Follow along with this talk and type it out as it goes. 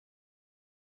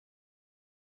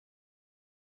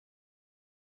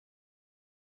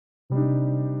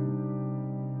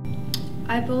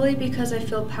I bully because I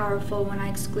feel powerful when I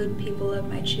exclude people of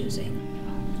my choosing.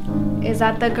 Is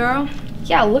that the girl?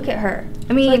 Yeah, look at her.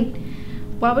 I mean,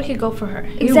 why would you go for her?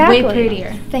 Exactly. You're way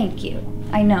prettier. Thank you.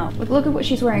 I know. Look at what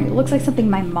she's wearing. It looks like something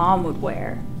my mom would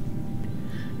wear.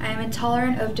 I am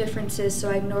intolerant of differences, so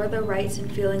I ignore the rights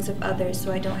and feelings of others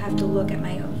so I don't have to look at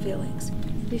my own feelings.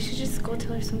 You should just go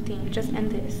tell her something. Just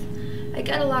end this. I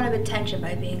get a lot of attention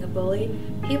by being a bully.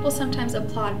 People sometimes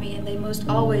applaud me, and they most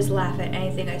always laugh at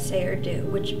anything I say or do,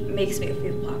 which makes me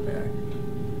feel popular.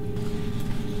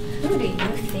 Who do you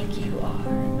think you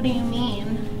are? What do you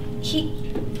mean?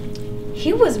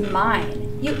 He was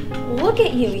mine. You look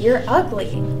at you. You're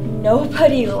ugly.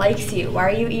 Nobody likes you. Why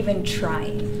are you even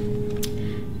trying?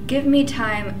 Give me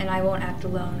time, and I won't act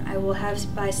alone. I will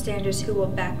have bystanders who will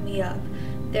back me up.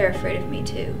 They're afraid of me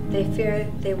too. They fear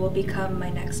they will become my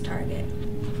next target.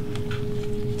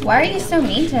 Why are you so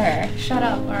mean to her? Shut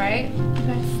up, alright? You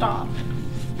guys stop.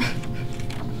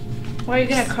 Why, are you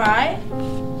gonna cry?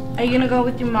 Are you gonna go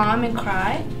with your mom and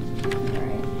cry?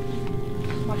 Alright.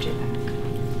 Watch it back.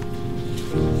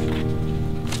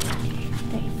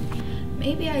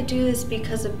 Maybe I do this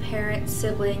because a parent,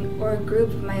 sibling, or a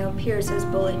group of my own peers has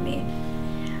bullied me.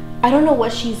 I don't know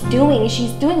what she's doing.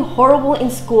 She's doing horrible in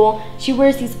school. She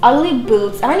wears these ugly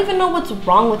boots. I don't even know what's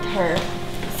wrong with her.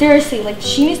 Seriously, like,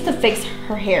 she needs to fix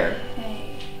her hair.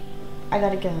 Hey. I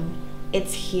gotta go.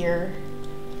 It's here.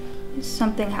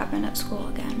 Something happened at school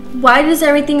again. Why does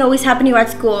everything always happen to you at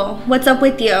school? What's up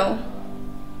with you?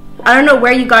 I don't know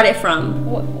where you got it from.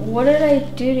 What did I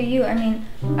do to you? I mean,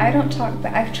 I don't talk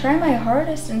back. I've tried my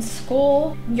hardest in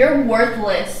school. You're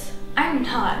worthless. I'm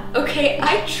not. Okay,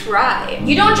 I tried.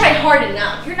 You don't try hard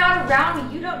enough. You're not around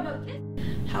me. You don't know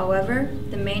this. However,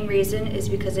 the main reason is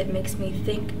because it makes me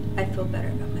think I feel better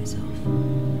about myself.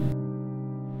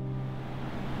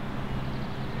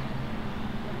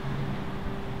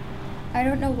 I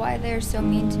don't know why they're so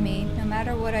mean to me. No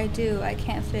matter what I do, I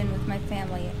can't fit in with my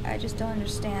family. I just don't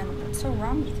understand what's so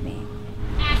wrong with me.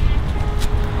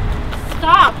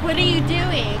 Stop! What are you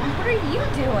doing? What are you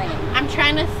doing? I'm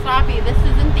trying to stop you. This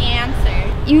isn't the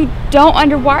answer. You don't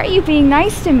why are you being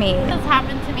nice to me? This has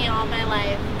happened to me all my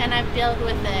life, and I've dealt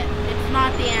with it. It's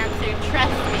not the answer.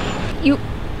 Trust me.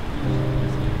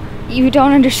 You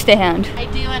don't understand. I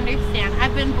do understand.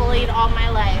 I've been bullied all my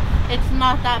life. It's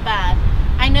not that bad.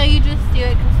 I know you just do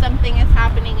it because something is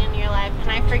happening in your life,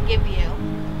 and I forgive you.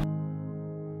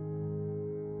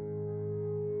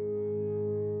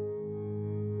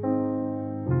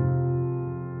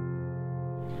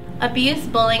 Abuse,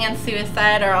 bullying, and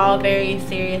suicide are all very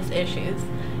serious issues.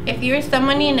 If you or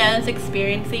someone you know is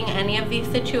experiencing any of these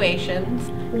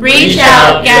situations, reach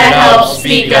out, get help,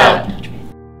 speak up.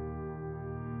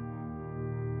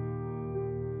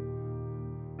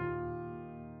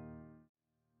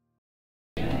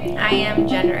 I am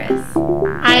generous.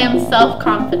 I am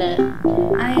self-confident.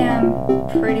 I am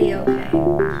pretty okay.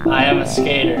 I am a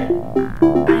skater.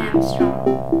 I am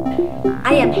strong.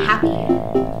 I am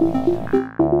happy.